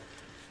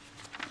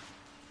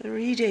The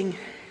reading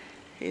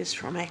is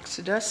from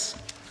Exodus,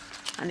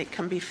 and it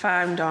can be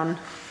found on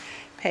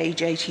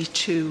page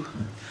 82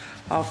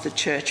 of the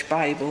Church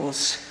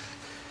Bibles.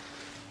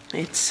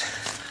 It's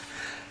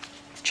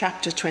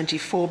chapter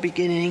 24,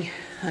 beginning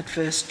at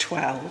verse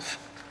 12.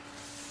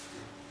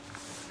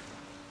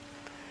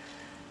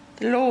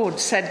 The Lord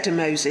said to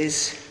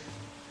Moses,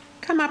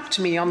 "Come up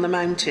to me on the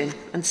mountain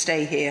and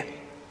stay here.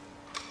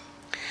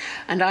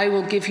 And I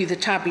will give you the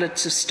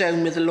tablets of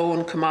stone with the law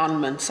and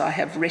commandments I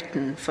have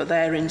written for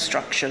their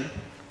instruction."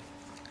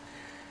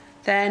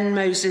 Then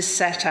Moses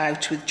set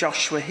out with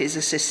Joshua his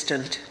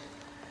assistant,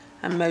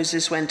 and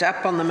Moses went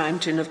up on the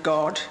mountain of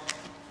God.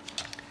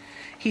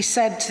 He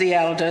said to the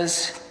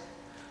elders,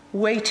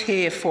 "Wait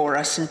here for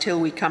us until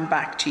we come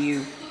back to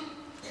you.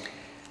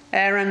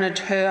 Aaron and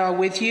Hur are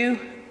with you,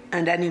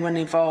 and anyone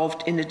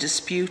involved in a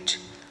dispute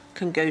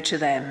can go to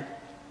them."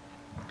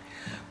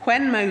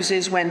 When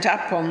Moses went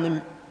up on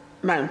the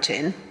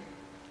mountain,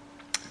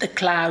 the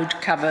cloud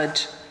covered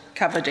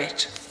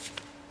it.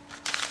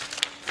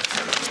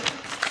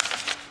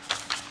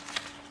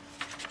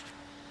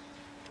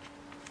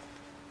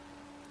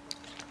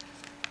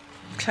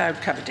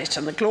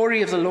 And the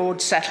glory of the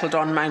Lord settled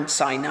on Mount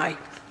Sinai.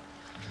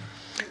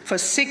 For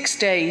 6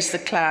 days the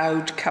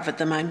cloud covered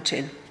the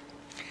mountain,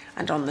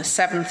 and on the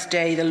 7th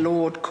day the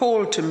Lord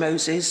called to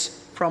Moses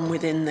from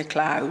within the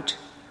cloud.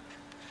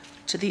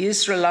 To the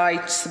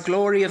Israelites, the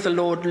glory of the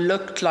Lord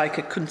looked like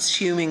a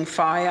consuming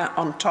fire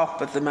on top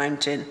of the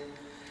mountain.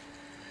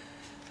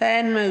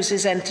 Then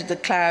Moses entered the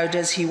cloud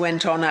as he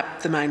went on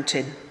up the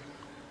mountain,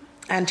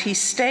 and he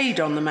stayed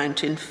on the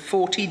mountain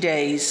 40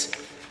 days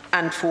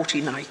and 40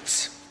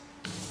 nights.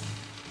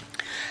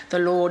 The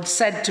Lord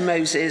said to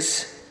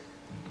Moses,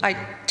 "I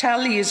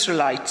tell the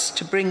Israelites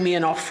to bring me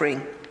an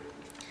offering.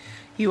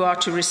 You are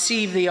to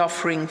receive the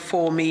offering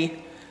for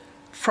me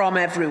from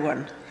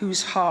everyone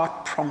whose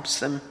heart prompts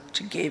them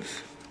to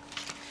give.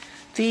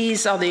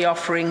 These are the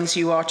offerings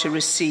you are to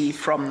receive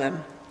from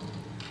them: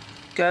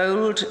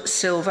 gold,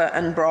 silver,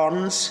 and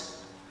bronze,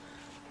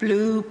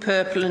 blue,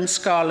 purple, and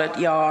scarlet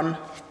yarn,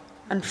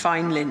 and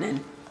fine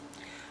linen,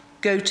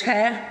 goat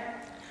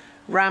hair,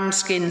 ram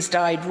skins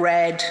dyed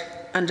red,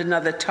 and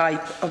another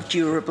type of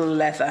durable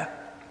leather,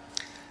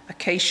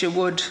 acacia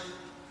wood,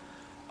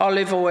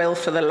 olive oil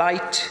for the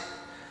light,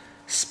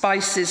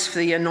 spices for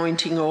the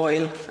anointing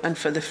oil and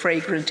for the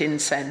fragrant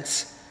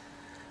incense,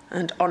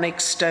 and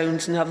onyx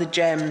stones and other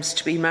gems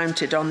to be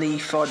mounted on the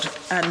ephod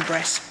and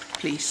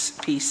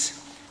breastpiece.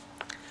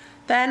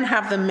 Then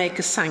have them make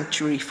a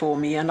sanctuary for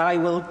me, and I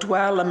will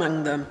dwell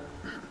among them.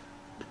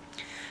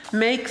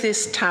 Make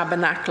this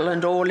tabernacle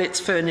and all its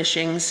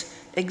furnishings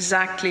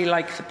exactly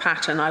like the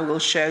pattern I will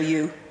show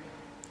you.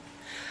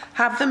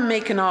 Have them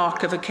make an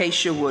ark of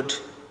acacia wood,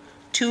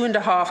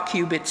 2.5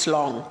 cubits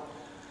long,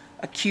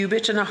 1.5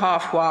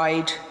 cubits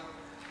wide,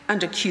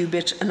 and 1.5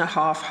 cubits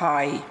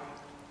high.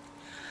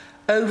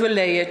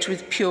 Overlay it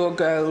with pure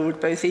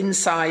gold, both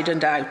inside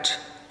and out,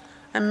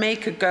 and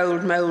make a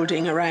gold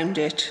moulding around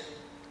it.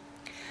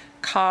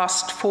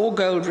 Cast 4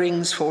 gold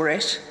rings for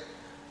it,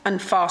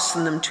 and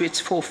fasten them to its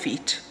 4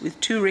 feet, with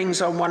 2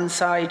 rings on one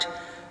side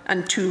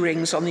and 2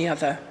 rings on the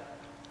other.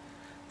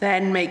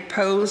 Then make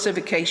poles of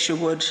acacia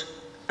wood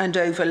and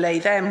overlay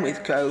them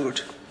with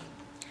gold.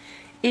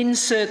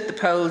 Insert the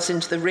poles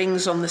into the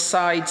rings on the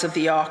sides of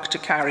the ark to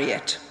carry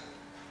it.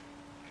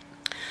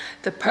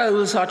 The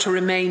poles are to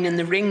remain in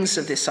the rings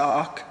of this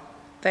ark.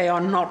 They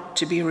are not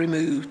to be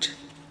removed.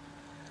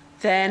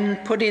 Then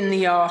put in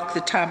the ark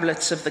the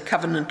tablets of the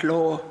covenant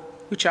law,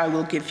 which I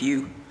will give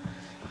you.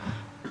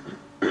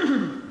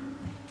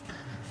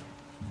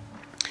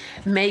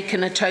 Make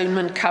an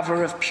atonement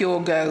cover of pure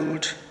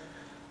gold,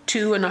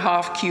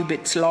 2.5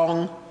 cubits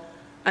long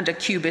and 1.5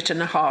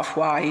 cubits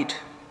wide.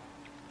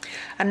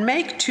 And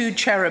make 2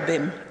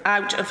 cherubim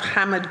out of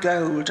hammered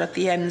gold at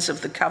the ends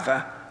of the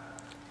cover.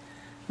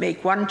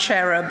 Make 1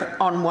 cherub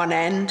on one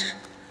end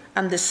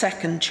and the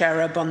 2nd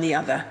cherub on the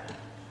other.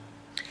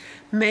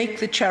 Make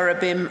the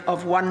cherubim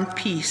of one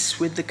piece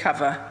with the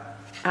cover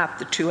at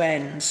the 2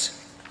 ends.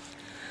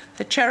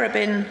 The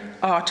cherubim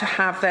are to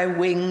have their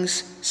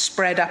wings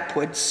spread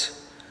upwards,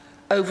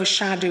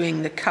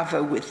 overshadowing the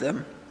cover with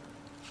them.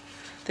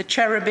 The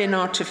cherubim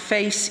are to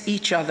face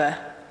each other,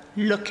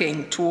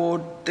 looking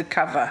toward the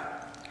cover.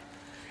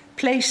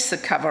 Place the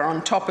cover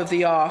on top of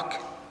the ark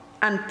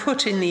and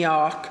put in the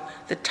ark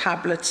the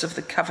tablets of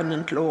the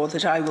covenant law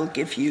that I will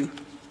give you.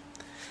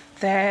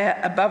 There,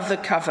 above the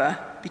cover,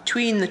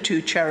 between the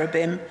 2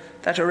 cherubim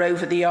that are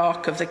over the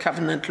ark of the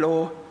covenant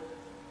law,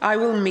 I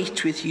will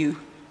meet with you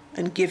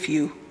and give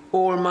you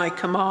all my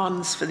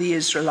commands for the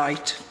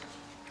Israelites.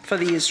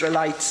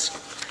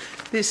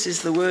 This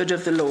is the word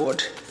of the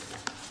Lord.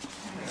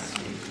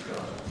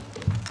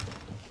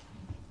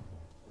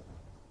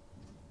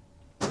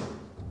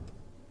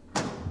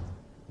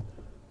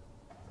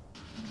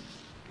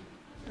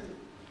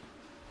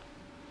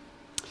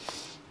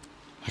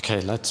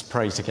 Okay, let's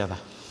pray together.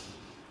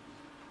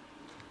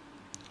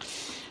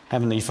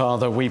 Heavenly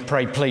Father, we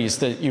pray, please,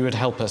 that you would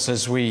help us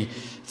as we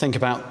think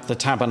about the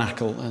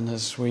tabernacle and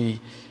as we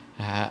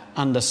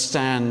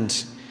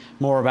understand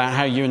more about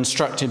how you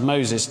instructed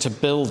Moses to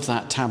build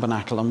that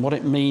tabernacle and what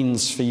it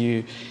means for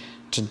you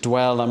to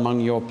dwell among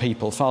your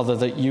people. Father,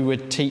 that you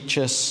would teach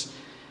us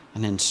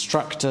and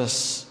instruct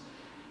us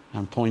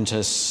and point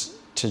us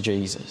to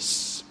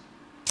Jesus.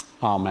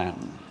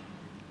 Amen.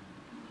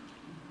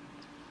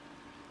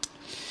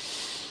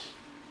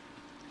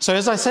 So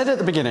as I said at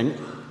the beginning,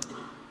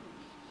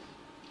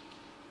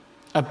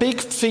 a big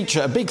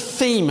feature, a big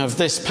theme of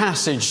this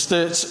passage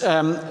that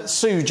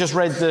Sue just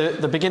read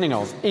the beginning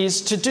of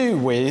is to do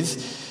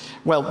with,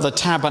 well, the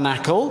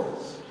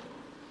tabernacle,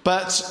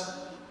 but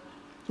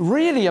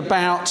really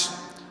about,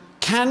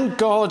 can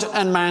God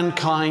and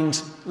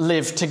mankind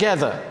live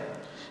together?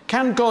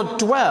 Can God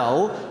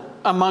dwell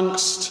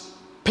amongst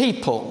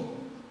people?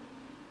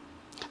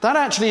 That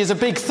actually is a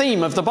big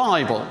theme of the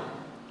Bible.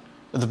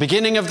 At the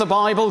beginning of the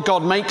Bible,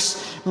 God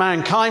makes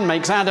mankind,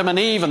 makes Adam and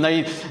Eve, and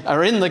they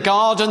are in the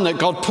garden that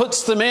God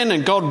puts them in,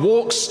 and God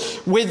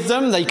walks with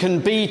them. They can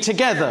be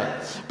together.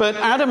 But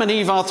Adam and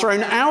Eve are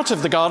thrown out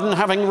of the garden,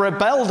 having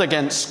rebelled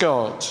against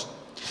God.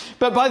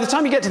 But by the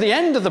time you get to the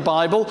end of the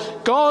Bible,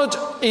 God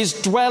is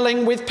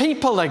dwelling with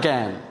people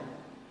again.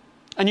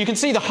 And you can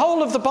see the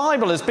whole of the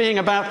Bible as being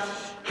about,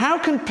 how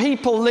can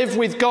people live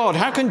with God?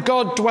 How can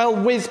God dwell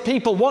with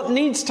people? What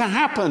needs to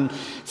happen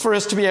for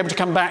us to be able to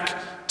come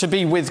back to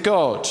be with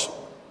God?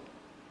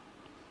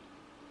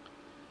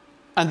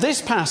 And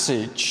this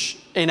passage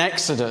in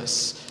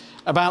Exodus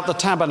about the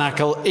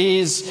tabernacle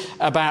is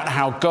about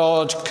how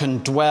God can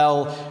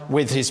dwell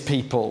with his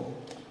people.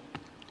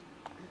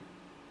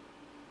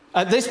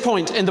 At this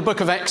point in the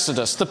book of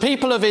Exodus, the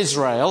people of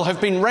Israel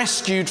have been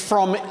rescued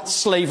from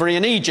slavery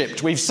in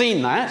Egypt. We've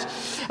seen that.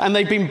 And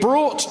they've been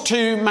brought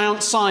to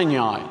Mount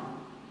Sinai.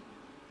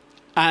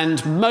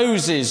 And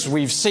Moses,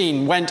 we've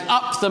seen, went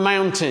up the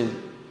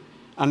mountain.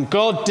 And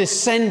God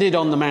descended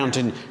on the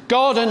mountain.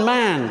 God and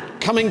man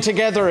coming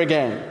together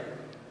again.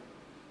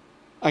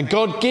 And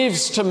God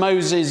gives to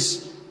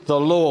Moses the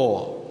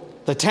law,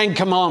 the 10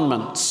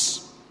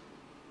 Commandments,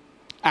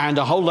 and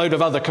a whole load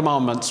of other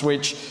commandments,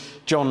 which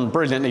John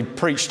brilliantly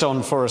preached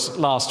on for us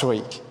last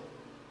week.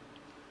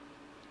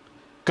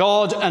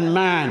 God and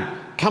man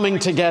coming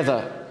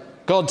together.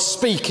 God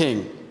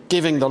speaking,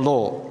 giving the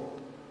law.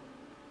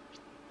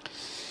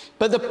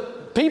 But the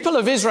people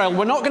of Israel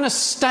were not going to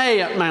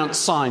stay at Mount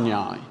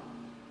Sinai.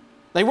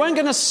 They weren't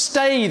going to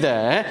stay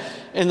there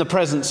in the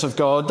presence of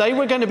God. They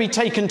were going to be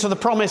taken to the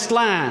promised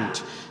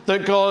land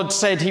that God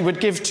said he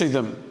would give to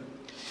them.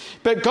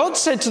 But God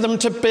said to them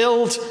to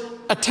build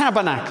a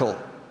tabernacle,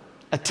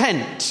 a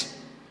tent,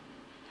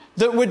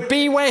 that would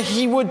be where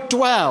he would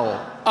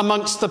dwell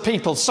amongst the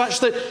people, such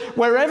that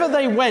wherever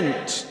they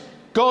went,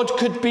 God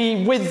could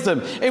be with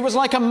them. It was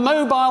like a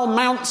mobile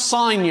Mount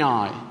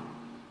Sinai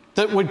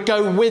that would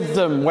go with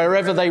them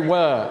wherever they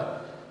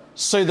were,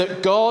 so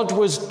that God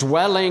was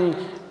dwelling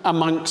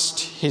amongst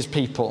his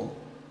people.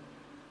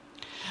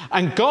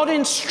 And God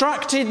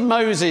instructed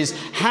Moses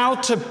how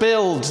to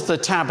build the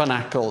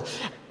tabernacle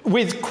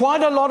with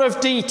quite a lot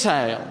of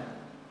detail.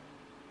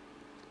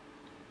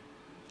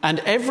 And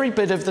every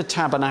bit of the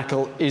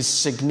tabernacle is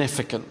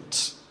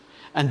significant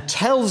and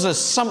tells us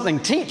something,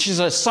 teaches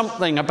us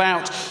something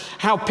about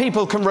how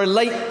people can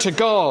relate to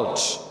God.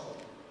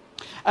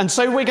 And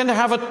so we're going to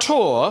have a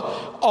tour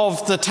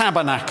of the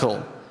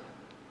tabernacle.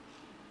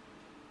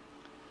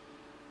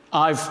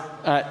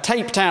 I've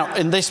taped out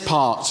in this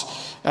part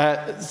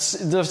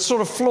the sort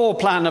of floor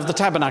plan of the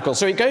tabernacle.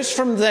 So it goes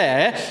from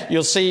there,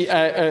 you'll see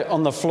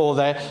on the floor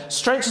there,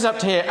 stretches up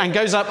to here and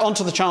goes up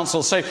onto the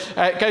chancel. So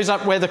it goes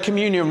up where the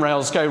communion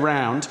rails go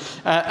round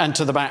and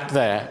to the back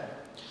there.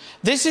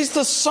 This is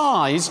the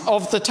size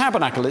of the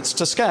tabernacle. It's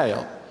to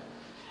scale.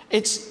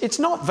 It's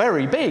not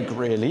very big,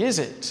 really, is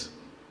it?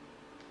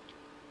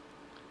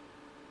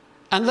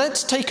 And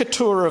let's take a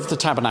tour of the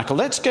tabernacle.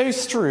 Let's go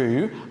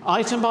through,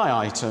 item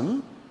by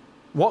item,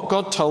 what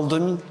God told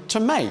them to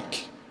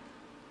make.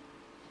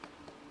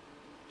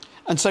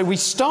 And so we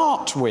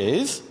start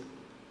with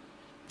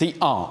the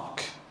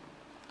ark,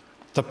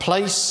 the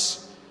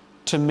place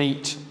to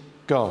meet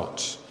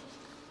God.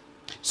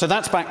 So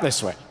that's back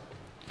this way.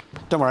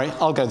 Don't worry,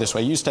 I'll go this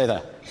way. You stay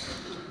there.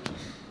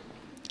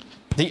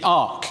 The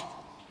ark.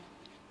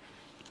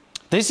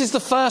 This is the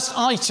first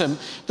item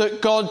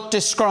that God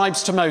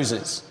describes to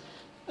Moses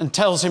and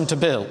tells him to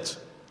build.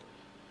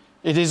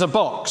 It is a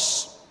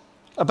box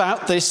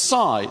about this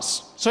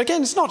size. So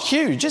again, it's not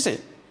huge, is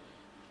it?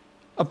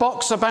 A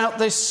box about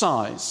this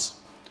size.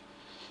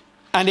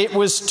 And it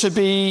was to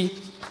be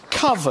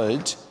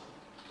covered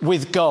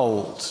with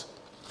gold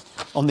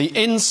on the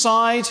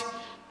inside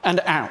and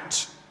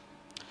out.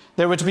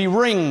 There were to be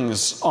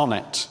rings on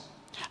it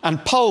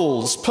and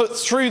poles put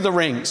through the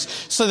rings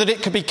so that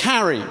it could be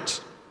carried.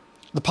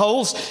 The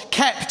poles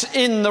kept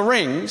in the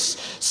rings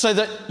so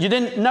that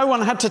no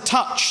one had to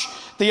touch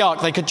the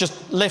ark. They could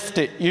just lift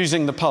it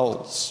using the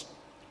poles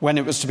when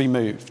it was to be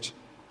moved.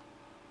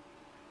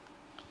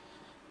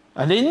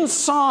 And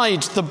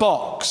inside the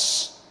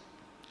box,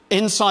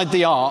 inside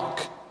the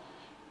ark,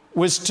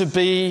 was to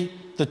be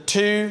the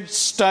 2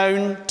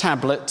 stone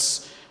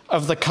tablets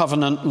of the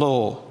covenant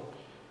law,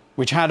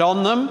 which had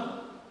on them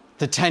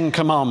the 10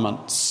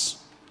 Commandments.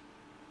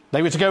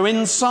 They were to go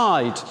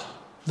inside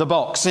the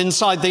box,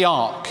 inside the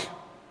ark.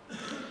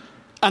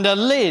 And a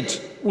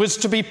lid was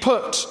to be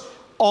put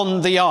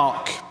on the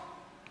ark.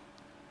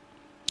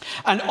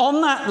 And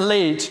on that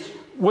lid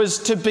was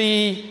to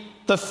be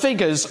the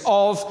figures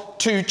of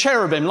 2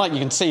 cherubim, like you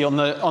can see on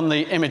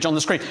the image on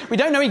the screen. We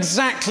don't know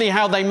exactly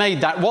how they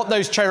made that, what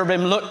those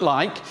cherubim looked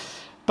like,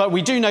 but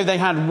we do know they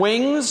had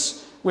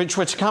wings which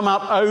were to come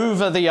up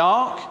over the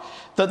ark,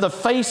 that the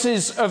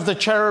faces of the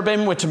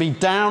cherubim were to be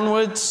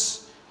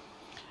downwards.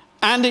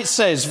 And it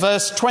says,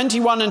 verse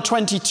 21 and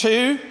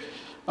 22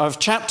 of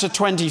chapter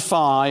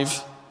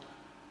 25,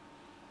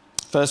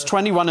 verse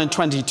 21 and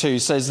 22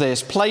 says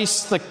this: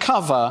 place the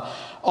cover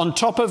on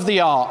top of the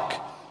ark,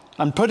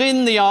 and put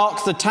in the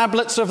ark the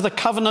tablets of the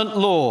covenant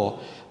law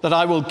that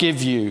I will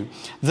give you.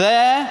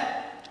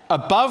 There,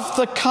 above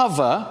the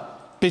cover,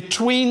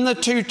 between the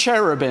 2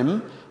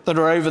 cherubim that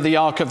are over the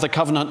ark of the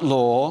covenant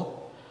law,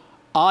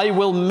 I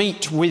will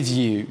meet with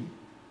you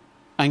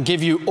and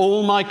give you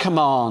all my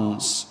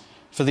commands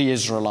for the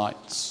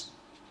Israelites.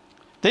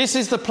 This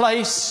is the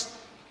place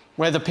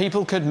where the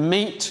people could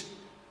meet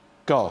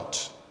God,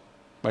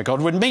 where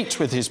God would meet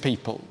with his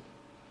people.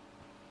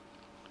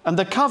 And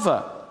the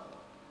cover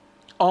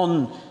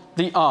on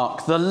the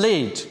ark, the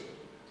lid,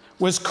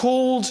 was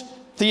called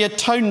the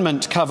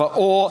atonement cover,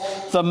 or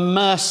the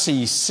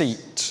mercy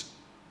seat.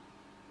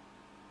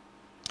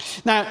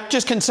 Now,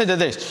 just consider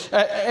this.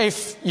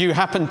 If you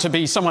happen to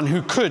be someone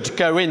who could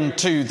go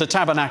into the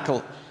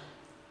tabernacle,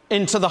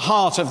 into the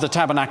heart of the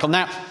tabernacle.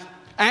 Now,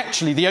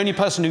 actually, the only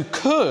person who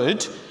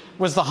could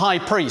was the high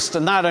priest,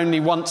 and that only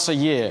once a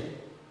year.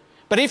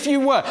 But if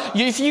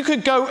you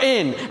could go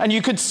in and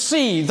you could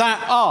see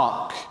that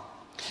ark,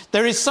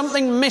 there is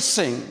something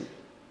missing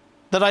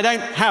that I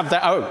don't have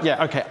that. Oh,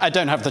 yeah, okay, I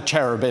don't have the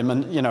cherubim,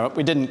 and,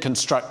 we didn't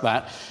construct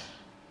that.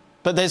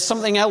 But there's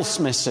something else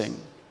missing.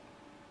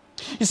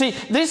 You see,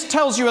 this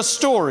tells you a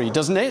story,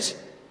 doesn't it?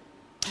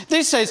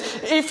 This says,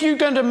 if you're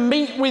going to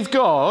meet with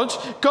God,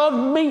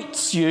 God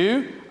meets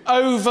you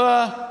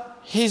over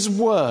his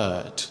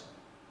word.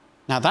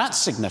 Now that's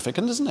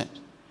significant, isn't it?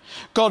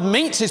 God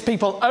meets his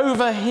people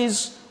over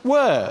his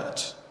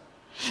word.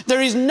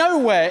 There is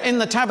nowhere in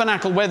the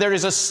tabernacle where there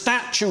is a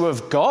statue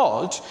of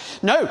God.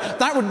 No,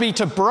 that would be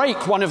to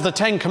break one of the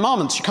 10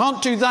 Commandments. You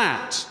can't do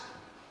that.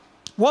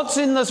 What's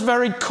in this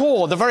very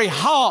core, the very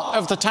heart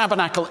of the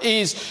tabernacle,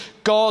 is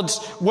God's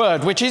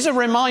word, which is a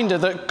reminder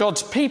that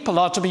God's people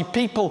are to be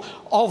people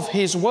of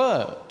his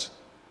word.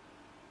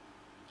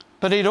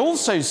 But it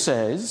also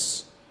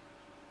says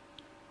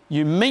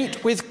you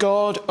meet with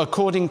God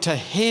according to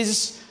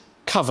his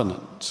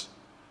covenant.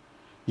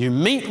 You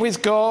meet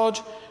with God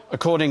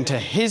according to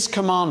his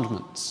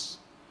commandments.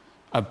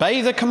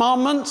 Obey the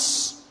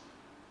commandments,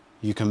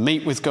 you can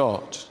meet with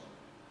God.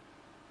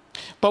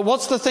 But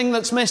what's the thing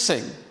that's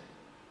missing?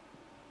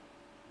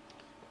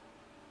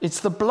 It's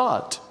the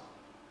blood.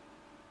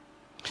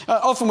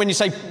 Often when you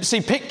see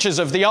pictures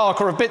of the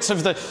ark or of bits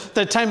of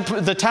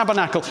the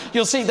tabernacle,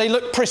 you'll see they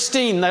look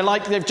pristine. They're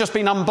like they've just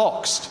been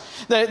unboxed.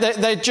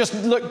 They just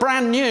look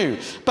brand new.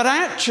 But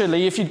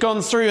actually, if you'd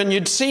gone through and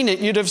you'd seen it,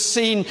 you'd have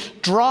seen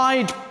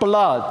dried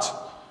blood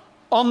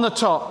on the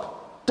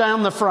top,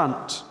 down the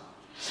front.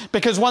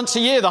 Because once a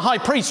year, the high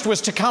priest was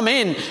to come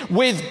in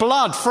with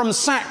blood from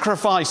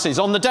sacrifices.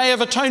 On the Day of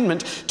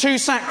Atonement, 2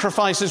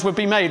 sacrifices would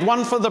be made,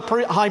 one for the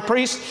high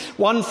priest,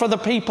 one for the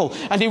people.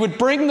 And he would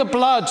bring the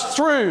blood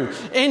through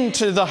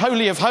into the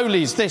Holy of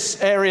Holies,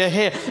 this area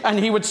here, and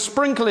he would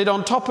sprinkle it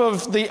on top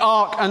of the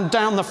ark and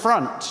down the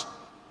front.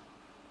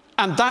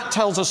 And that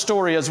tells a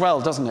story as well,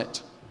 doesn't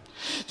it?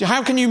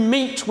 How can you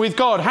meet with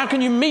God? How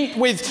can you meet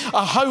with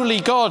a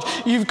holy God?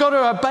 You've got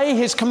to obey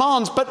his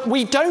commands, but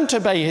we don't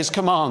obey his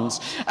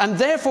commands. And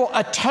therefore,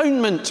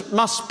 atonement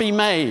must be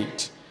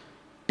made.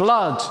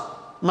 Blood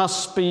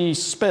must be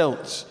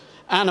spilt.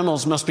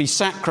 Animals must be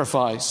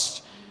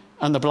sacrificed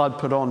and the blood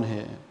put on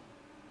here.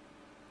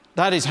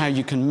 That is how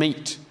you can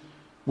meet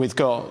with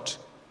God.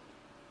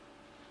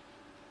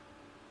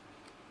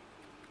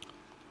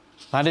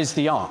 That is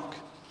the ark.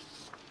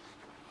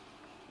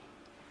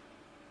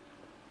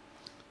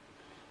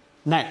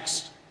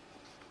 Next,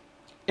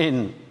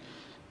 in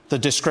the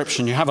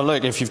description, you have a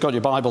look if you've got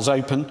your Bibles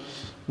open,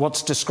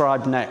 what's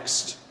described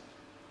next?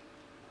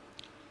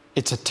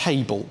 It's a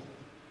table.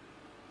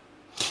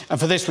 And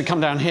for this we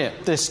come down here,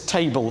 this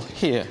table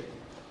here.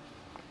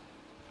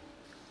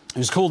 It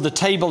was called the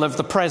table of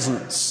the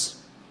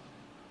presence.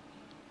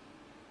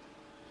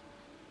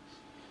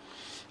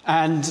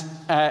 And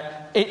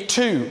it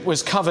too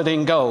was covered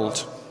in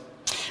gold.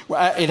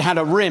 It had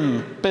a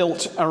rim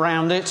built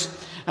around it,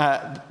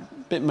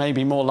 bit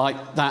maybe more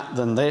like that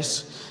than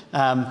this,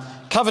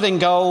 covered in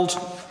gold,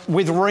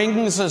 with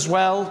rings as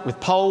well,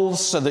 with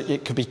poles so that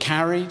it could be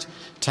carried,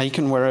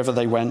 taken wherever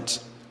they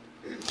went.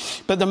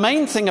 But the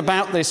main thing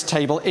about this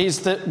table is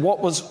that what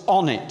was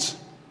on it.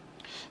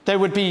 There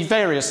would be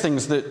various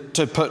things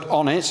to put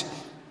on it.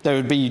 There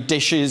would be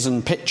dishes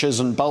and pitchers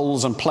and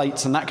bowls and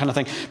plates and that kind of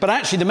thing. But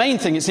actually the main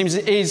thing, it seems,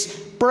 is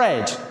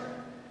bread.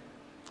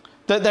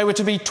 That there were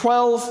to be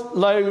 12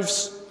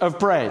 loaves of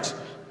bread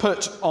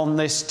put on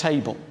this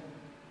table.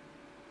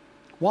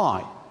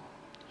 Why?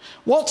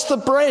 What's the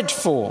bread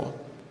for?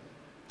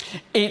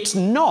 It's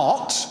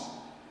not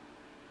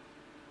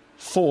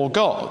for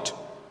God.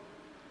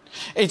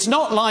 It's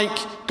not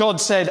like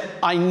God said,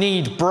 I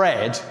need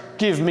bread,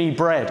 give me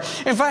bread.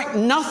 In fact,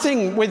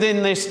 nothing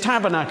within this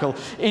tabernacle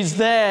is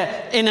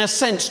there, in a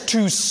sense,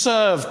 to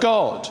serve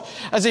God,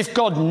 as if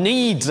God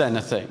needs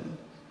anything.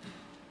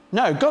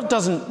 No, God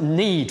doesn't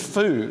need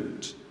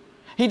food.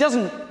 He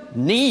doesn't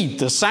need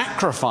the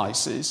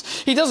sacrifices.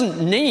 He doesn't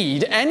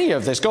need any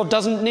of this. God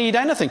doesn't need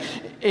anything.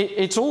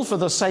 It's all for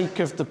the sake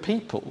of the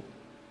people.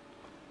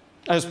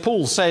 As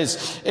Paul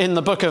says in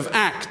the book of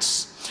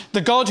Acts,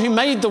 the God who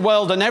made the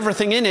world and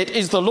everything in it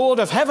is the Lord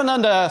of heaven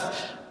and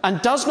earth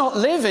and does not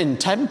live in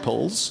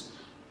temples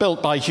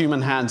built by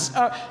human hands.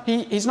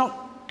 He's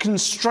not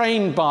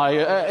constrained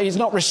by, he's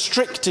not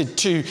restricted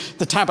to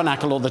the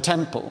tabernacle or the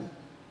temple.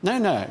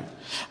 No.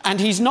 And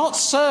he's not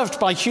served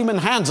by human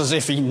hands as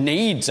if he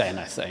needs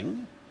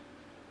anything.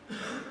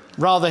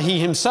 Rather, he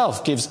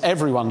himself gives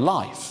everyone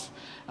life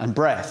and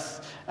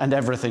breath and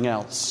everything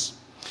else.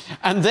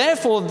 And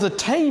therefore, the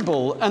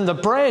table and the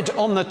bread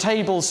on the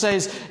table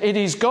says, it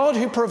is God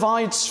who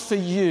provides for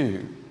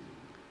you,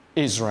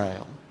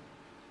 Israel,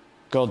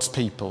 God's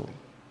people,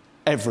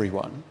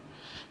 everyone.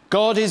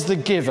 God is the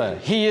giver.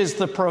 He is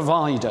the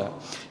provider.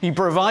 He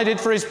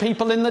provided for his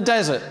people in the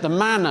desert, the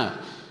manna,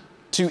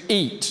 to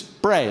eat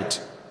bread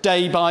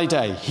day by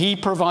day. He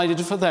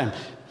provided for them.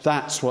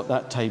 That's what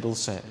that table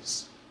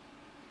says.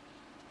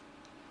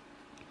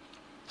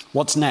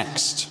 What's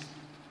next?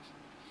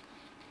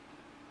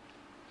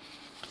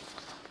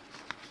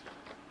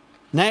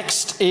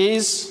 Next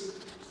is,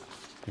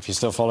 if you're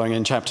still following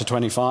in chapter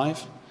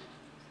 25,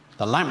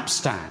 the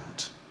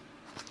lampstand.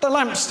 The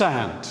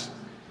lampstand,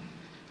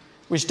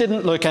 which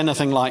didn't look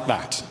anything like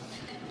that.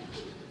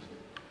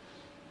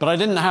 But I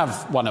didn't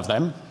have one of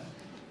them.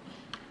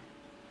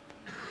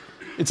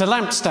 It's a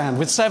lampstand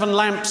with 7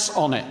 lamps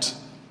on it.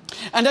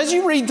 And as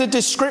you read the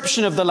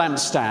description of the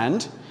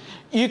lampstand,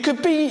 you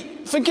could be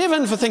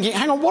forgiven for thinking,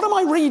 hang on, what am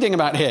I reading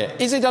about here?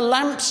 Is it a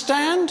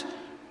lampstand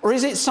or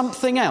is it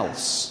something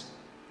else?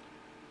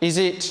 Is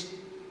it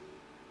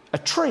a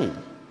tree?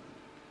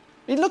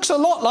 It looks a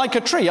lot like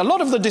a tree. A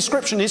lot of the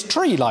description is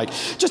tree-like.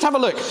 Just have a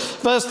look.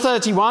 Verse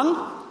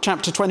 31,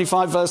 chapter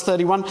 25, verse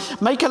 31.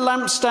 Make a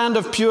lampstand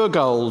of pure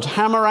gold,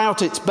 hammer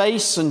out its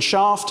base and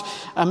shaft,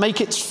 and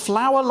make its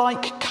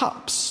flower-like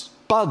cups,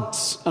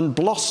 buds and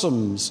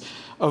blossoms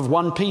of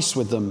one piece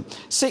with them.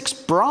 6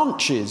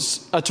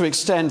 branches are to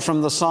extend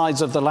from the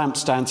sides of the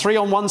lampstand, 3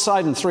 on one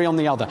side and 3 on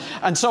the other,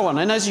 and so on.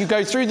 And as you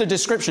go through the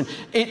description,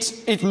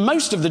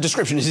 most of the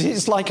description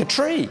is like a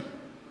tree.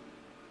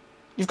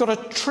 You've got a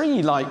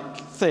tree-like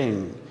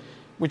thing,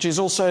 which is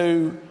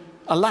also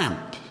a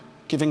lamp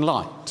giving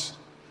light.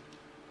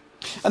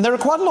 And there are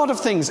quite a lot of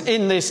things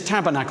in this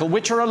tabernacle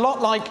which are a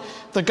lot like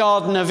the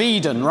Garden of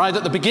Eden, right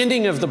at the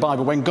beginning of the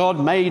Bible, when God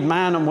made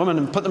man and woman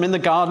and put them in the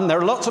garden. There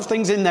are lots of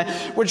things in there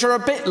which are a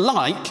bit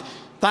like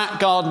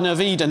that Garden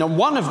of Eden. And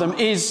one of them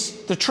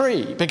is the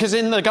tree, because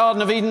in the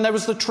Garden of Eden there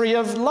was the tree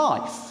of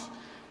life.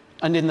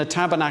 And in the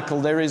tabernacle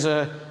there is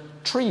a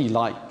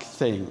tree-like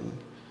thing,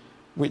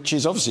 which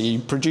is obviously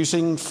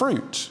producing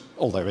fruit,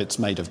 although it's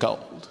made of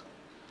gold.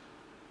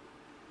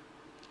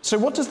 So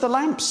what does the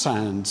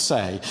lampstand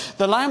say?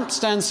 The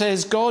lampstand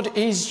says, God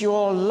is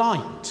your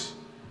light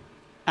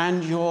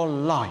and your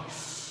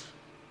life.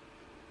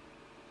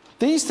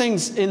 These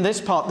things in this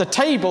part, the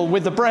table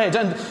with the bread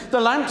and the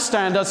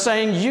lampstand, are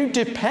saying you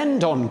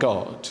depend on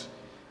God.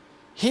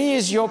 He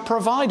is your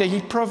provider.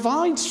 He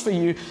provides for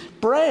you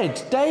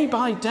bread day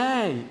by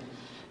day.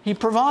 He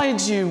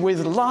provides you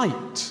with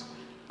light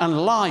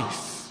and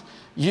life.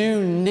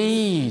 You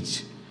need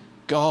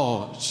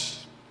God.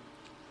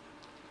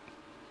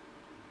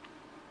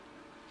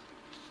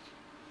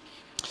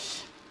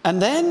 And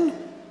then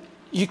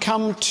you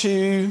come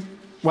to,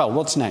 well,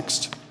 what's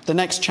next? The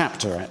next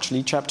chapter,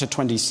 actually, chapter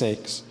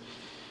 26,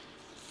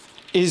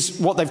 is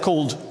what they've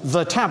called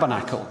the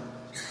tabernacle,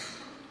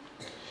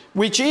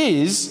 which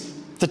is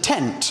the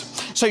tent.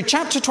 So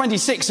chapter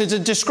 26 is a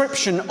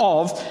description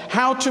of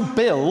how to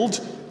build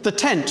the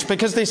tent,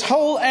 because this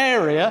whole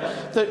area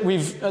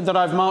that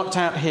I've marked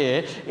out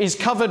here is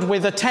covered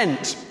with a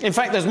tent. In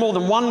fact, there's more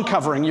than one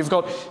covering. You've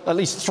got at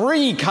least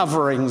 3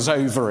 coverings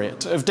over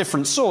it of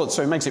different sorts,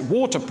 so it makes it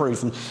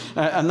waterproof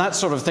and that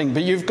sort of thing.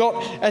 But you've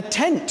got a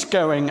tent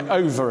going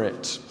over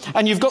it.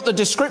 And you've got the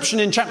description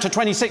in chapter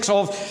 26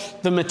 of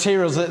the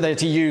materials that they're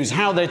to use,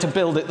 how they're to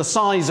build it, the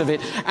size of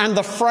it, and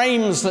the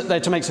frames that they're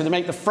to make. So they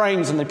make the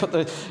frames and they put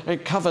the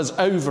covers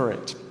over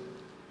it.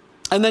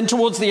 And then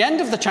towards the end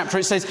of the chapter,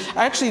 it says,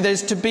 actually,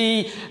 there's to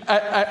be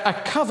a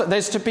cover,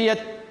 there's to be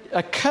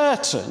a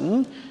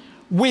curtain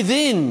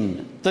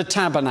within the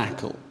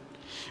tabernacle,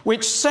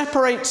 which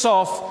separates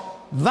off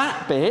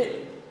that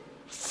bit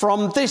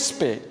from this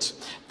bit.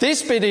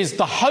 This bit is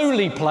the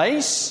holy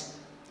place.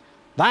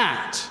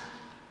 That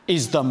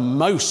is the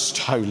most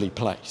holy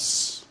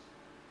place.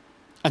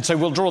 And so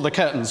we'll draw the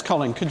curtains.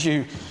 Colin, could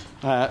you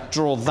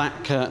draw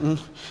that curtain?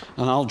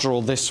 And I'll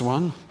draw this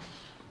one.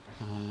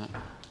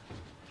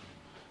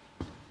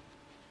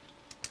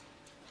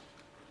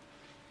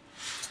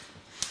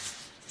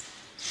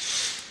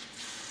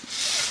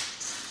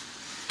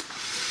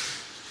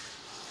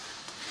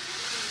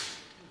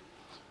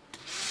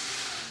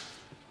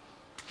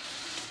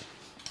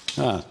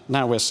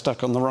 Now we're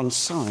stuck on the wrong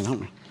side,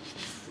 aren't we?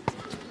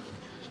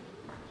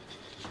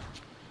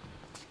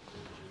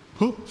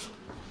 Oops.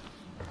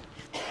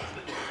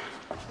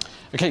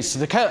 Okay, so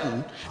the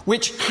curtain,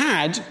 which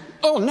had...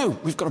 Oh, no,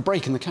 we've got a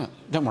break in the curtain.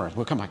 Don't worry,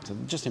 we'll come back to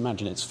it. Just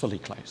imagine it's fully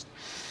closed.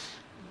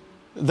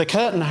 The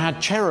curtain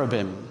had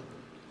cherubim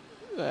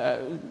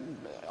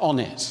on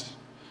it,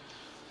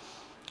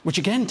 which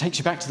again takes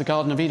you back to the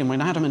Garden of Eden. When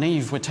Adam and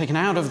Eve were taken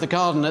out of the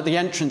garden, at the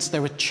entrance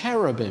there were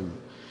cherubim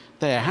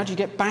there. How do you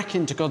get back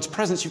into God's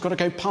presence? You've got to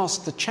go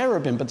past the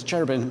cherubim, but the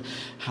cherubim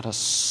had a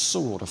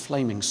sword, a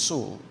flaming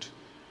sword.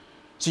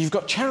 So you've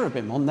got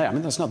cherubim on there. I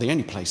mean, that's not the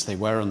only place they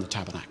were in the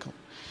tabernacle,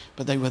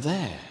 but they were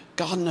there.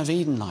 Garden of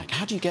Eden-like.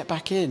 How do you get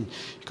back in?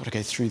 You've got to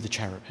go through the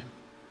cherubim.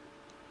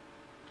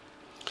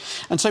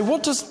 And so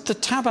what does the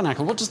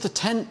tabernacle, what does the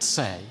tent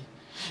say?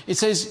 It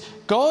says,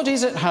 God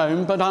is at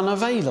home but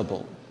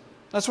unavailable.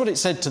 That's what it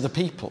said to the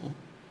people.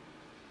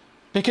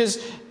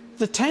 Because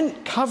the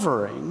tent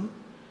covering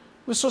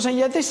was sort of saying,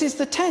 yeah, this is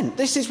the tent.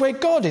 This is where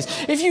God is.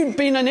 If you'd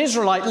been an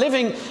Israelite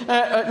living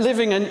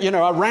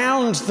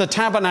around the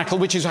tabernacle,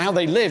 which is how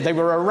they lived, they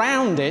were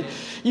around it,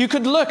 you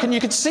could look and you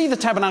could see the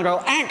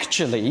tabernacle.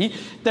 Actually,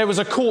 there was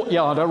a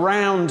courtyard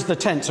around the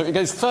tent, so it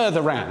goes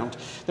further round.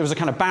 There was a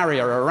kind of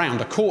barrier around,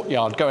 a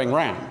courtyard going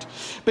round.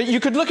 But you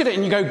could look at it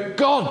and you go,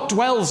 God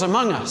dwells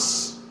among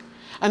us.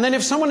 And then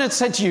if someone had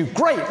said to you,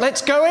 great,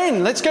 let's go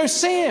in, let's go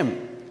see him,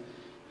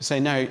 you say,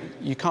 no,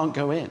 you can't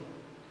go in.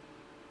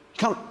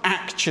 You can't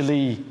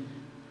actually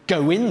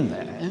go in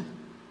there.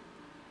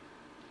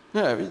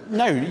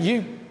 No,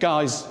 you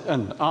guys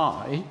and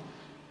I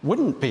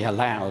wouldn't be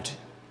allowed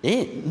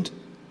in.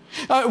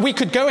 We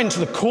could go into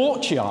the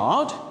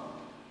courtyard,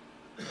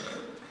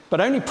 but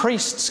only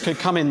priests could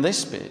come in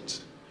this bit,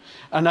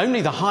 and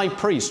only the high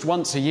priest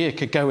once a year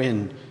could go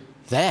in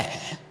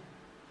there.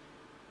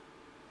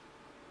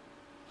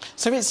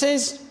 So it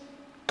says,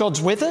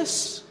 God's with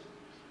us,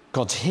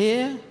 God's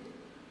here,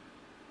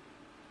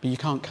 but you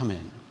can't come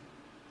in.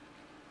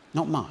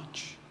 Not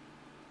much.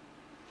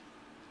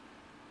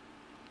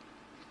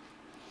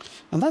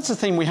 And that's a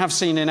thing we have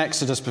seen in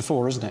Exodus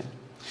before, isn't it?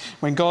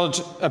 When God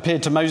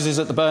appeared to Moses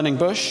at the burning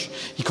bush,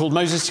 he called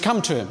Moses to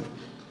come to him,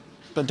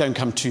 but don't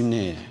come too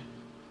near.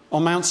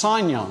 On Mount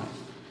Sinai,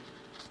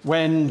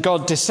 when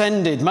God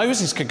descended,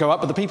 Moses could go up,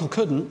 but the people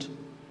couldn't.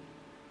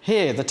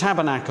 Here, the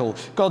tabernacle,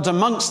 God's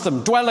amongst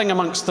them, dwelling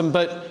amongst them,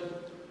 but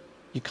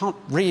you can't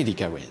really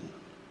go in.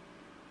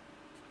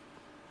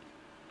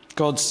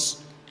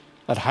 God's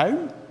at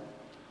home,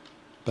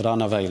 but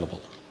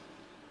unavailable.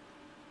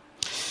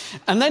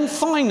 And then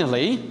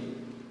finally,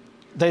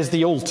 there's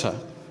the altar.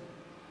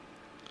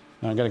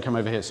 Now I'm going to come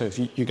over here, so if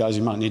you guys,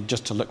 you might need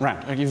just to look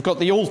round. You've got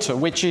the altar,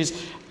 which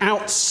is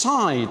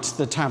outside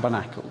the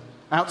tabernacle,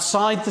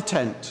 outside the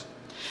tent,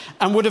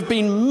 and would have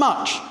been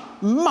much,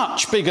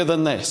 much bigger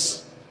than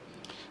this.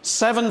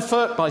 7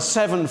 foot by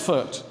 7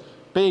 foot,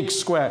 big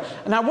square.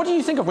 Now, what do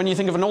you think of when you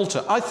think of an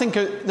altar? I think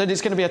that it's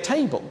going to be a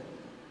table.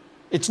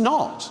 It's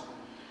not.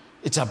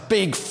 It's a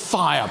big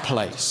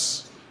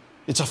fireplace.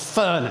 It's a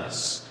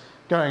furnace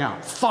going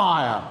up,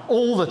 fire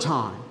all the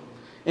time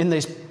in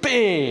this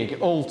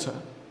big altar.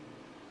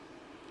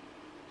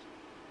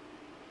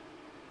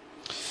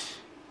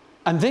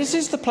 And this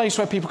is the place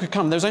where people could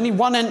come. There's only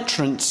one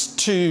entrance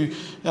to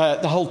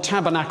the whole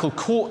tabernacle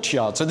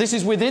courtyard. So this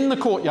is within the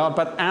courtyard,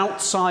 but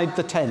outside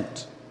the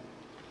tent.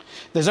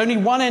 There's only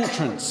one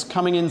entrance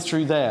coming in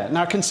through there.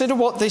 Now consider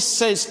what this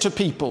says to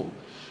people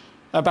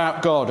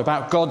about God,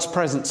 about God's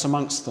presence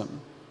amongst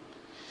them.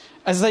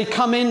 As they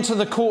come into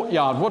the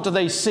courtyard, what do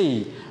they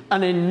see?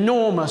 An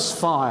enormous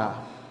fire.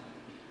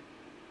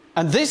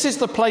 And this is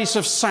the place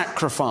of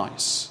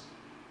sacrifice,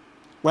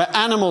 where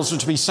animals were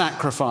to be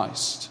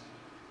sacrificed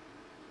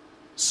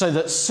so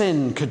that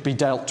sin could be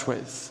dealt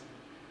with.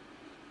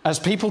 As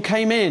people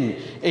came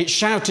in, it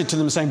shouted to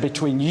them saying,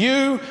 between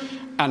you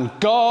and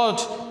God,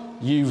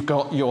 you've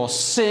got your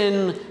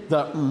sin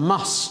that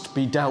must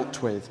be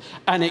dealt with,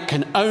 and it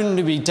can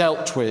only be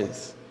dealt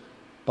with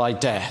by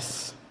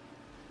death.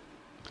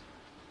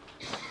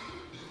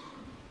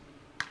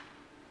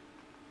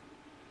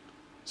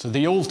 So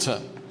the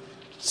altar,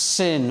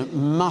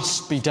 sin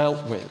must be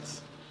dealt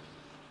with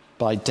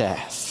by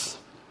death.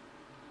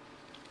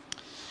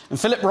 And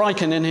Philip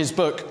Ryken in his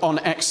book on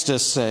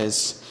Exodus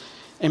says,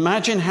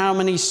 imagine how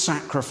many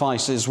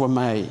sacrifices were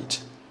made.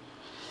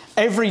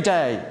 Every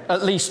day,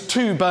 at least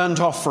 2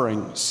 burnt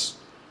offerings,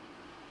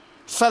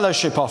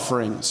 fellowship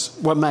offerings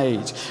were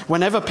made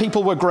whenever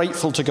people were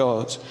grateful to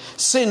God.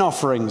 Sin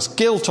offerings,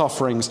 guilt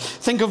offerings.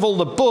 Think of all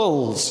the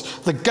bulls,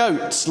 the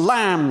goats,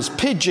 lambs,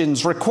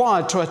 pigeons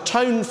required to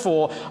atone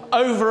for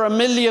over 1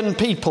 million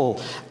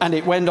people. And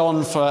it went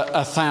on for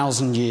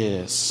 1,000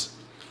 years.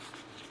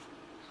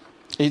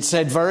 It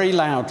said very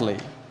loudly,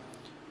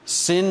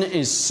 sin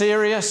is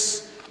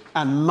serious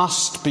and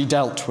must be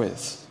dealt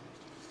with.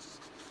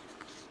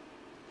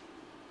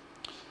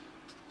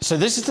 So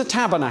this is the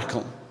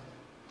tabernacle.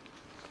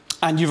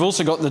 And you've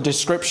also got the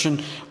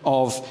description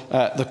of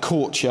the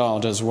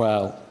courtyard as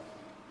well.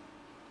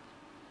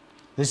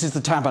 This is the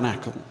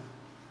tabernacle.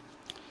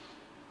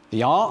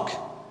 The ark,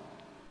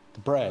 the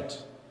bread,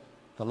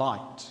 the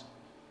light,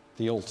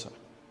 the altar,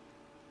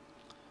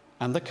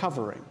 and the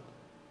covering.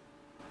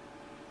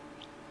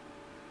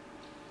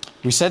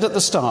 We said at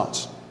the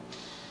start,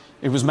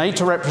 it was made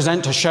to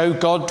represent, to show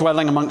God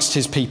dwelling amongst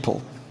his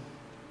people.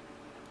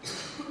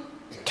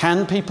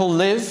 Can people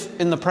live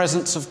in the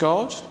presence of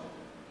God?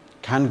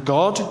 Can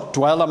God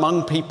dwell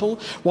among people?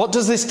 What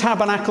does this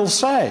tabernacle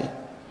say?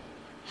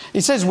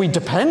 It says we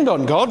depend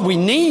on God, we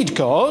need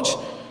God,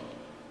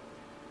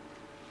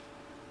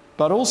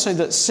 but also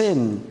that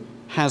sin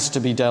has to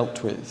be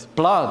dealt with.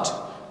 Blood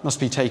must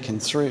be taken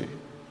through.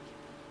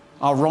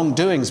 Our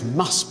wrongdoings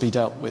must be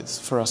dealt with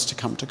for us to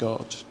come to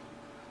God.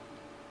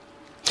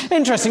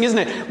 Interesting, isn't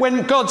it?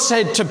 When God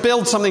said to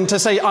build something, to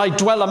say, I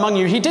dwell among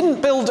you, he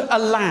didn't build a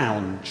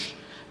lounge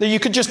that you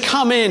could just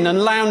come in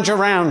and lounge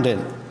around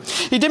in.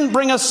 He didn't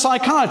bring a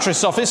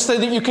psychiatrist's office so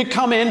that you could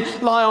come in,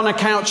 lie on a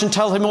couch and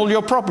tell him all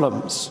your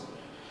problems.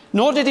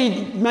 Nor did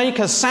he make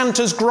a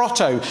Santa's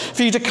grotto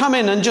for you to come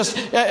in and just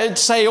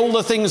say all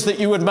the things that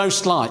you would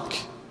most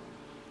like.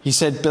 He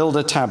said, build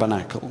a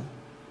tabernacle,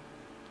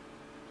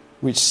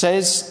 which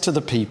says to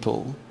the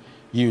people,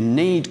 you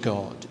need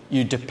God,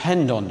 you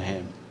depend on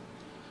him,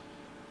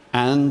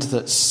 and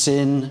that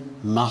sin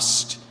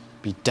must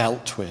be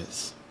dealt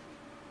with.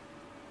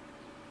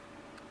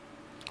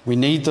 We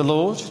need the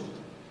Lord,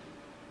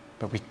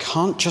 but we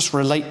can't just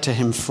relate to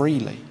him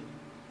freely.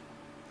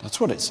 That's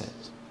what it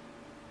says.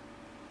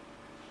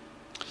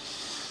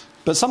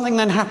 But something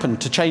then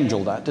happened to change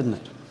all that, didn't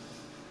it?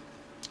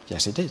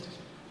 Yes, it did.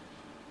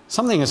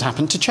 Something has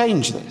happened to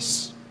change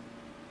this,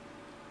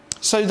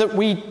 so that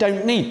we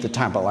don't need the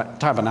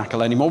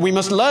tabernacle anymore. We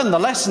must learn the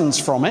lessons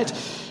from it,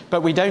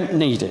 but we don't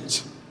need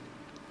it.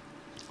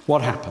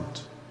 What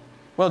happened?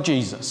 Well,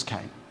 Jesus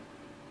came.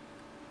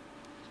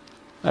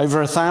 Over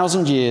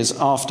 1,000 years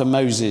after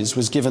Moses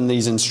was given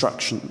these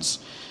instructions,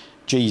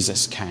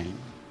 Jesus came.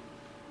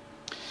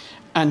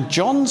 And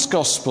John's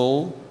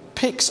Gospel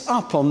picks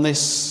up on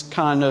this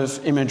kind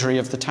of imagery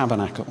of the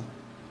tabernacle.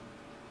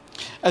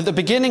 At the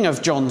beginning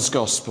of John's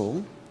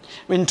Gospel,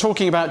 when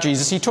talking about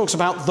Jesus, he talks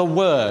about the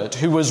Word,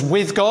 who was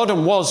with God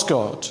and was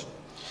God.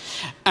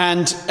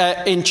 And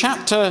in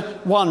chapter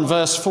 1,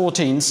 verse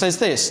 14, says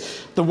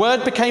this, the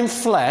Word became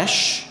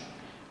flesh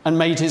and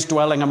made his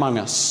dwelling among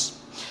us.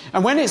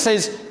 And when it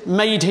says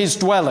made his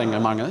dwelling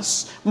among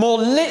us, more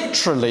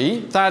literally,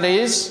 that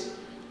is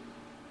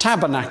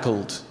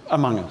tabernacled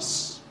among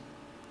us.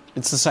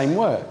 It's the same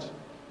word.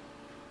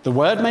 The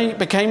Word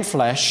became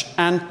flesh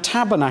and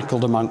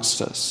tabernacled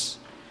amongst us.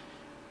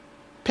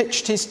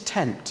 Pitched his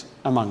tent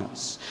among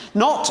us.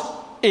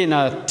 Not in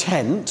a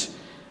tent,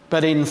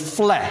 but in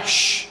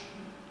flesh,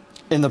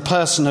 in the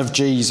person of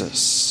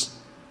Jesus.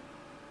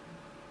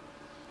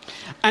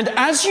 And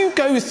as you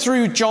go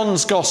through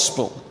John's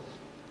Gospel,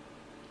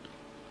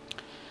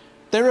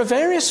 there are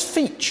various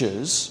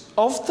features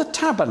of the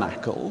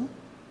tabernacle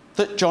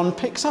that John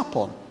picks up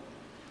on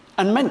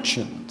and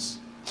mentions.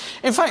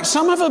 In fact,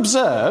 some have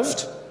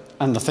observed,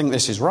 and I think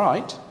this is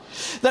right,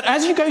 that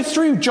as you go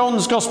through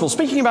John's Gospel,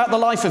 speaking about the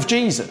life of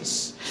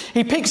Jesus,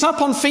 he picks up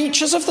on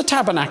features of the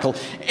tabernacle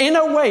in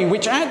a way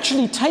which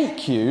actually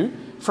take you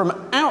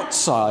from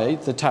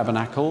outside the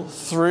tabernacle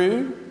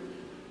through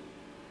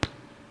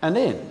and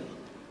in.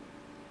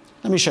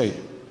 Let me show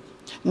you.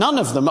 None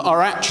of them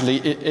are actually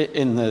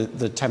in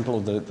the temple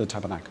of the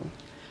tabernacle.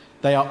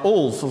 They are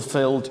all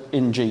fulfilled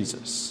in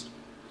Jesus.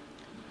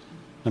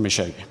 Let me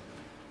show you.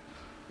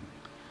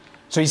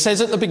 So he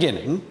says at the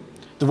beginning,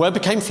 the Word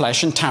became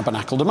flesh and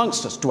tabernacled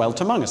amongst us,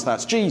 dwelt among us.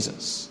 That's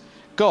Jesus,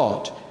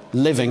 God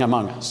living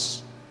among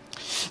us.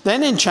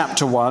 Then in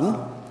chapter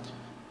 1,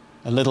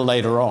 a little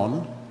later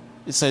on,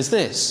 it says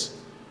this,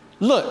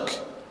 look,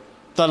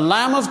 the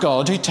Lamb of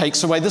God who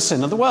takes away the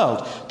sin of the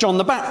world. John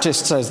the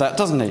Baptist says that,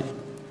 doesn't he?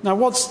 Now,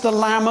 what's the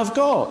Lamb of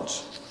God?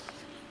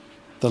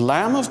 The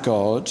Lamb of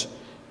God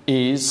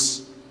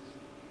is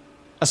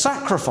a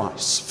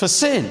sacrifice for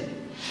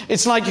sin.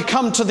 It's like you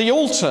come to the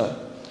altar.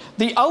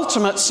 The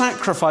ultimate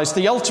sacrifice,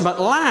 the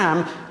ultimate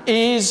lamb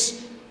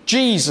is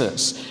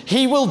Jesus.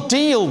 He will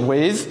deal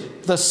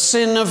with the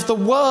sin of the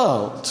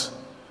world.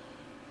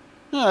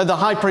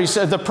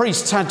 The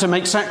priests had to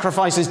make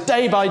sacrifices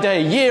day by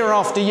day, year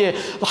after year,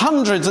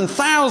 hundreds and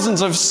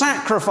thousands of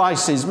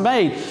sacrifices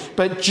made.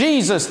 But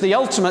Jesus, the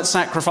ultimate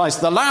sacrifice,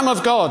 the Lamb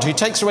of God who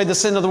takes away the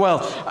sin of the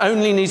world,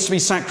 only needs to be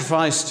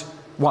sacrificed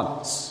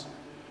once.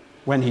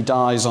 when he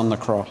dies on the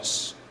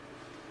cross.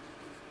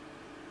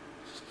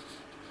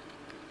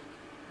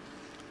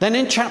 Then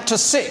in chapter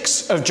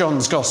 6 of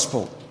John's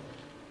Gospel,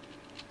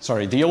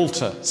 the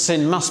altar,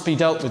 sin must be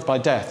dealt with by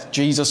death.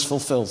 Jesus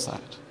fulfills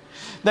that.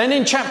 Then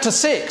in chapter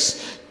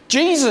 6,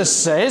 Jesus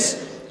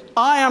says,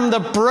 I am the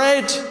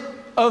bread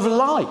of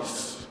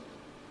life.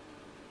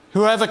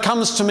 Whoever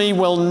comes to me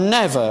will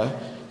never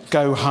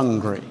go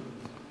hungry.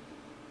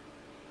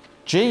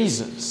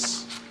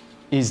 Jesus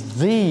is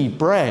the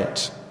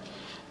bread,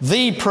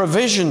 the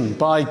provision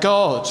by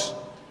God.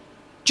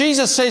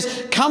 Jesus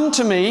says, come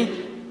to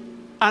me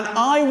and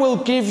I will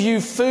give you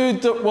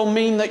food that will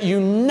mean that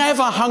you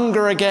never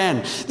hunger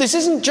again. This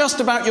isn't just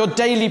about your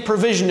daily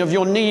provision of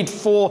your need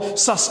for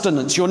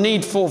sustenance, your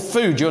need for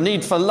food, your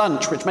need for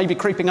lunch, which may be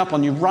creeping up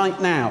on you right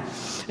now.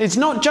 It's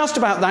not just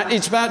about that.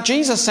 It's about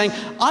Jesus saying,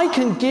 I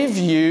can give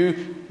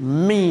you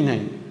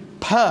meaning,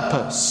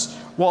 purpose,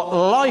 what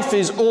life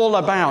is all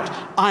about.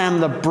 I am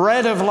the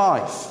bread of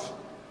life.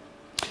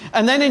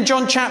 And then in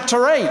John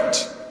chapter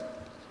 8,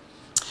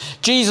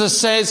 Jesus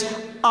says,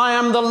 I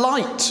am the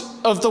light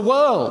of the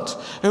world.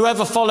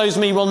 Whoever follows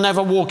me will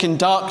never walk in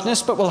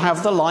darkness, but will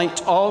have the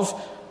light of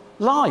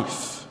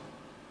life.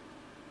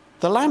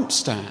 The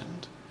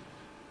lampstand.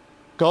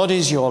 God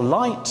is your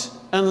light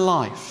and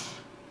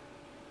life.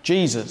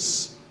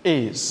 Jesus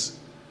is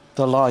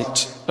the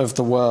light of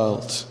the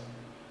world.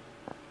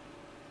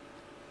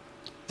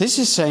 This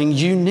is saying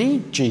you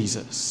need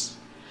Jesus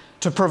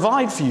to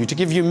provide for you, to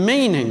give you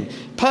meaning,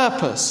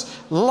 purpose,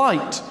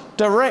 light,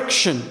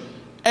 direction,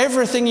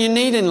 everything you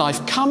need in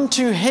life. Come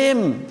to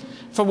him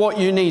for what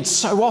you need.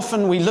 So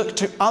often we look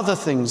to other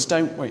things,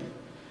 don't we?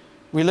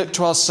 We look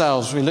to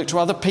ourselves, we look to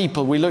other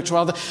people, we look to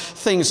other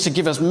things to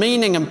give us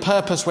meaning and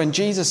purpose when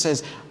Jesus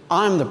says,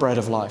 I'm the bread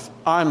of life,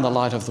 I'm the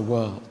light of the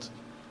world.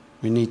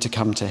 We need to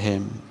come to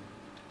him.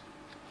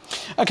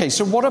 Okay,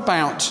 so what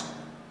about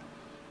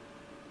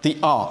the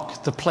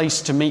ark, the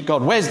place to meet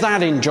God? Where's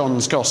that in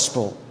John's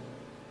Gospel?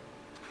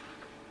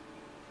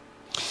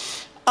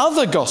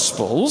 Other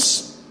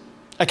Gospels,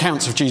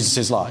 accounts of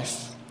Jesus'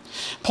 life,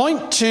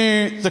 point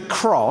to the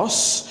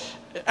cross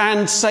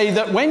and say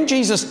that when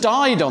Jesus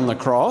died on the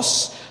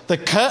cross, the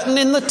curtain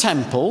in the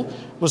temple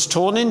was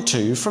torn in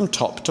two from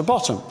top to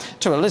bottom.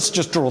 So let's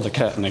just draw the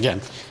curtain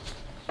again.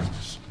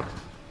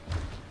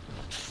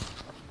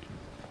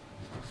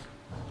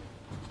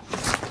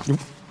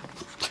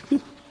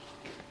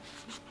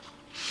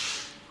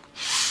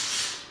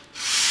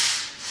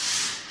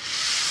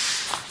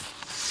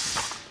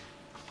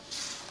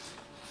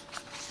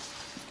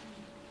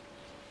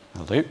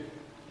 That'll do.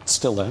 It's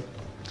still there.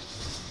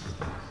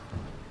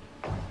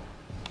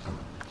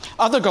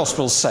 Other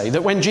Gospels say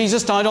that when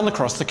Jesus died on the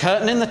cross, the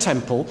curtain in the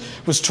temple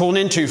was torn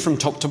in two from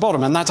top to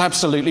bottom, and that's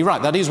absolutely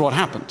right. That is what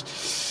happened.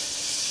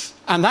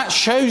 And that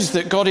shows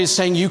that God is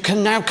saying you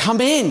can now come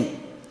in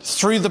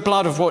through the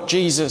blood of what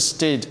Jesus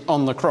did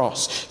on the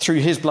cross, through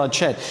his blood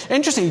shed.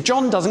 Interesting,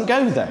 John doesn't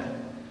go there,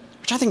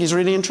 which I think is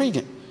really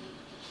intriguing.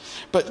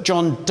 But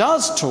John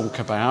does talk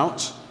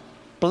about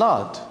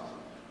blood,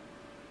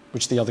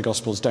 which the other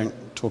Gospels don't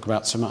talk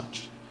about so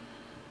much.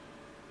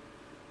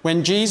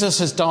 When Jesus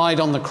has died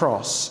on the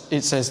cross,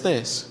 it says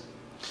this: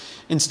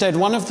 instead,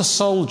 one of the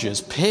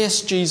soldiers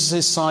pierced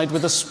Jesus' side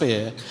with a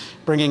spear,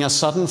 bringing a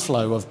sudden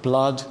flow of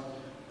blood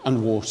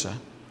and water.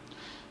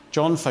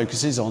 John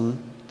focuses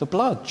on the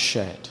blood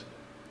shed.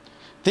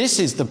 This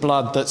is the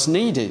blood that's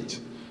needed.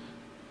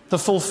 The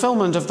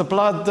fulfillment of the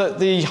blood that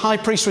the high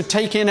priest would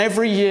take in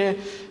every year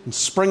and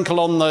sprinkle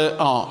on the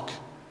ark.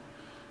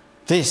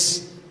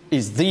 This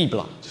is the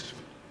blood.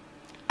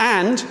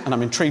 And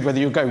I'm intrigued whether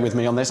you'll go with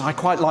me on this, I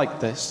quite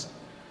like this.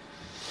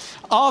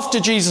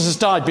 After Jesus has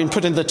died, been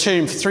put in the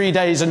tomb for 3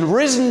 days and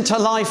risen to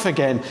life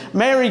again,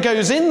 Mary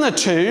goes in the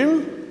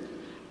tomb,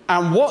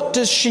 and what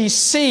does she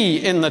see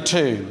in the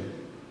tomb?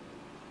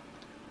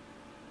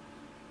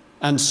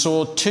 And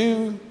saw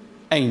 2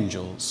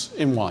 angels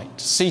in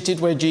white, seated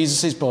where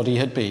Jesus' body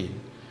had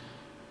been,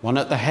 one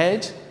at the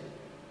head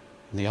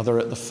and the other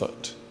at the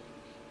foot.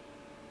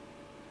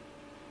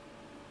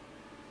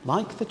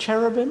 Like the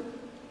cherubim?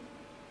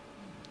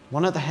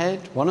 One at the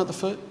head, one at the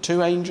foot,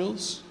 2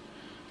 angels.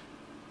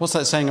 What's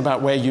that saying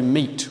about where you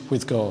meet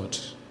with God?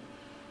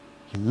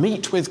 You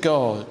meet with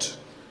God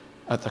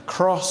at the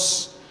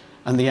cross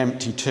and the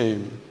empty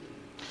tomb.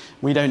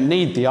 We don't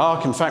need the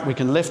ark. In fact, we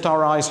can lift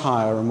our eyes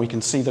higher and we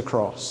can see the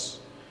cross.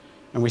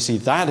 And we see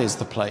that is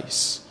the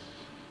place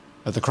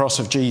at the cross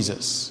of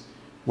Jesus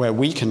where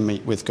we can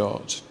meet with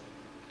God.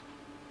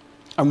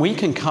 And we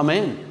can come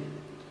in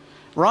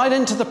right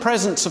into the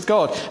presence of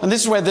God. And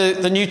this is where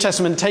the New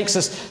Testament takes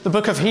us. The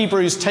book of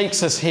Hebrews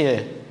takes us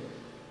here.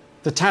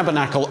 The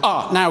tabernacle.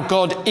 Now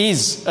God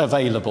is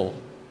available.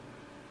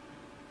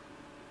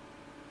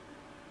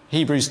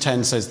 Hebrews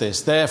 10 says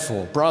this: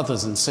 therefore,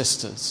 brothers and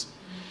sisters,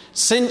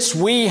 since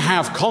we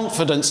have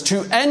confidence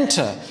to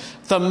enter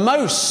the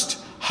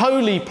most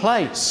holy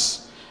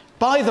place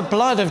by the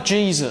blood of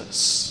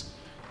Jesus,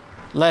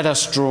 let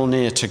us draw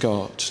near to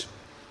God.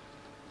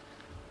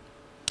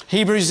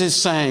 Hebrews is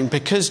saying,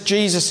 because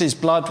Jesus'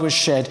 blood was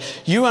shed,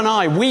 you and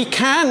I, we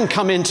can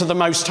come into the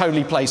most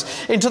holy place,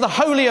 into the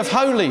Holy of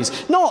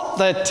Holies. Not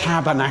the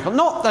tabernacle,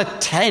 not the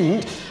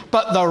tent,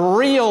 but the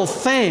real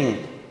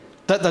thing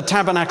that the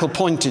tabernacle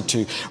pointed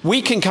to.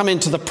 We can come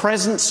into the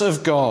presence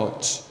of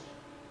God,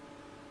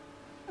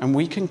 and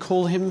we can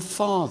call him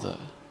Father,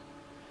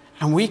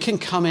 and we can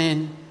come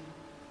in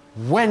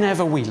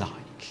whenever we like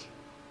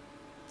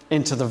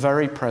into the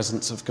very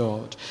presence of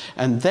God.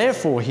 And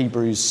therefore,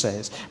 Hebrews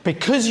says,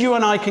 because you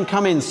and I can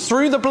come in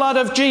through the blood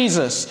of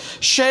Jesus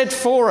shed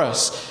for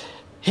us,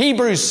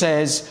 Hebrews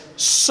says,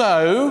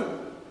 so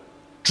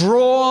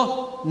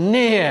draw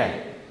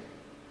near.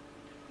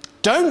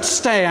 Don't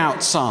stay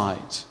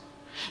outside.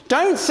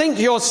 Don't think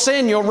your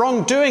sin, your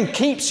wrongdoing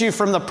keeps you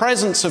from the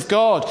presence of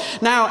God.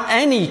 Now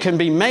any can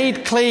be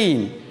made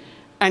clean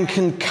and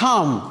can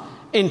come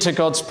into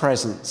God's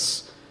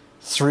presence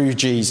through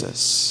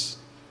Jesus.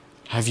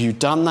 Have you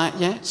done that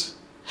yet?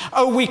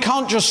 Oh, we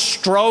can't just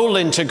stroll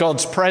into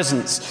God's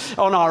presence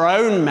on our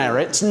own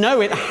merits.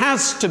 No, it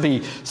has to be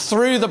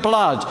through the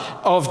blood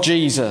of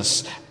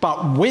Jesus.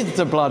 But with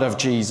the blood of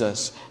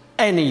Jesus,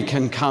 any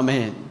can come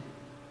in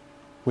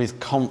with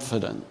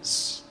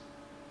confidence.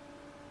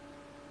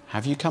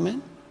 Have you come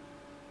in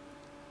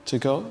to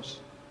God?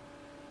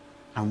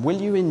 And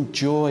will you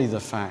enjoy the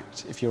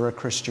fact, if you're a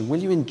Christian,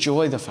 will you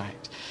enjoy the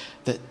fact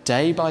that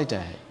day by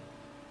day,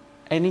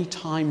 any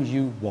time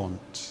you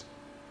want,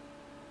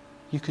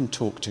 you can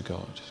talk to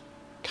God,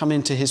 come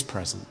into his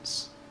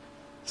presence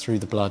through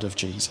the blood of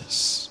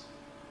Jesus.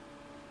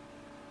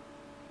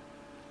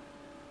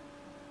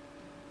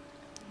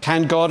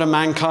 Can God and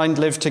mankind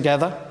live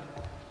together?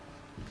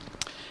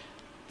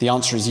 The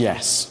answer is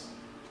yes.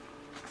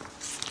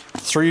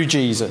 Through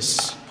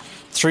Jesus,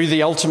 through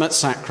the ultimate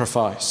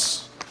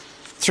sacrifice,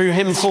 through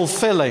him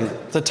fulfilling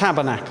the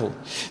tabernacle,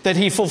 that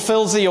he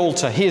fulfills the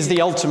altar. He is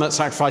the ultimate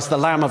sacrifice, the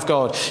Lamb of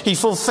God. He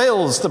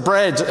fulfills the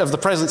bread of the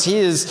presence. He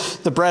is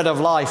the bread of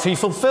life. He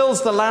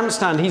fulfills the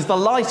lampstand. He's the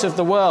light of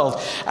the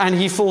world. And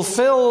he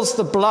fulfills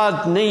the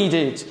blood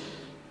needed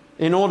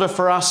in order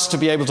for us to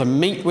be able to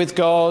meet with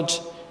God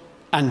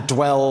and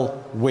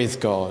dwell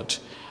with God.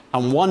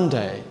 And one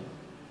day,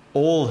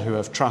 all who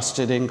have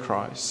trusted in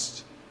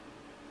Christ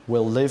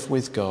will live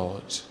with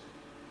God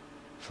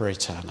for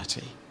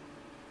eternity.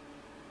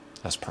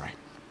 Let's pray.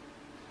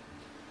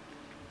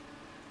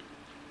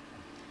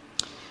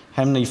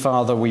 Heavenly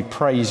Father, we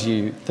praise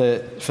you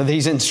for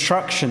these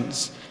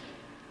instructions.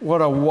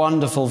 What a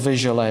wonderful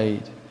visual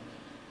aid.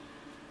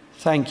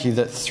 Thank you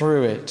that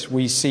through it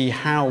we see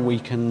how we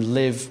can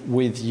live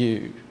with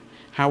you,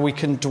 how we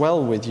can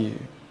dwell with you,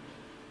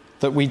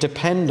 that we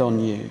depend on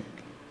you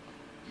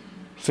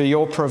for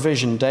your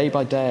provision day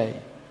by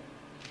day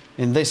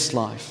in this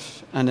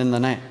life and in the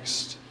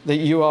next, that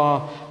you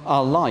are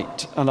our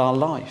light and our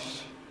life.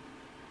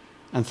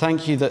 And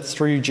thank you that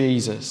through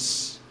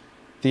Jesus,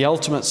 the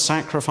ultimate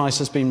sacrifice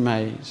has been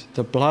made,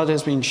 the blood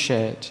has been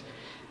shed,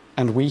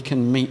 and we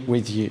can meet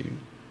with you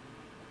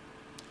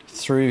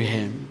through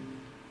him.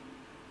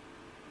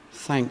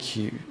 Thank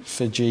you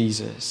for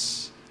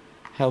Jesus.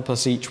 Help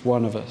us, each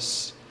one of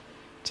us,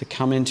 to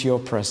come into your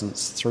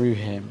presence through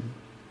him.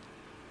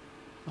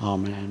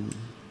 Amen.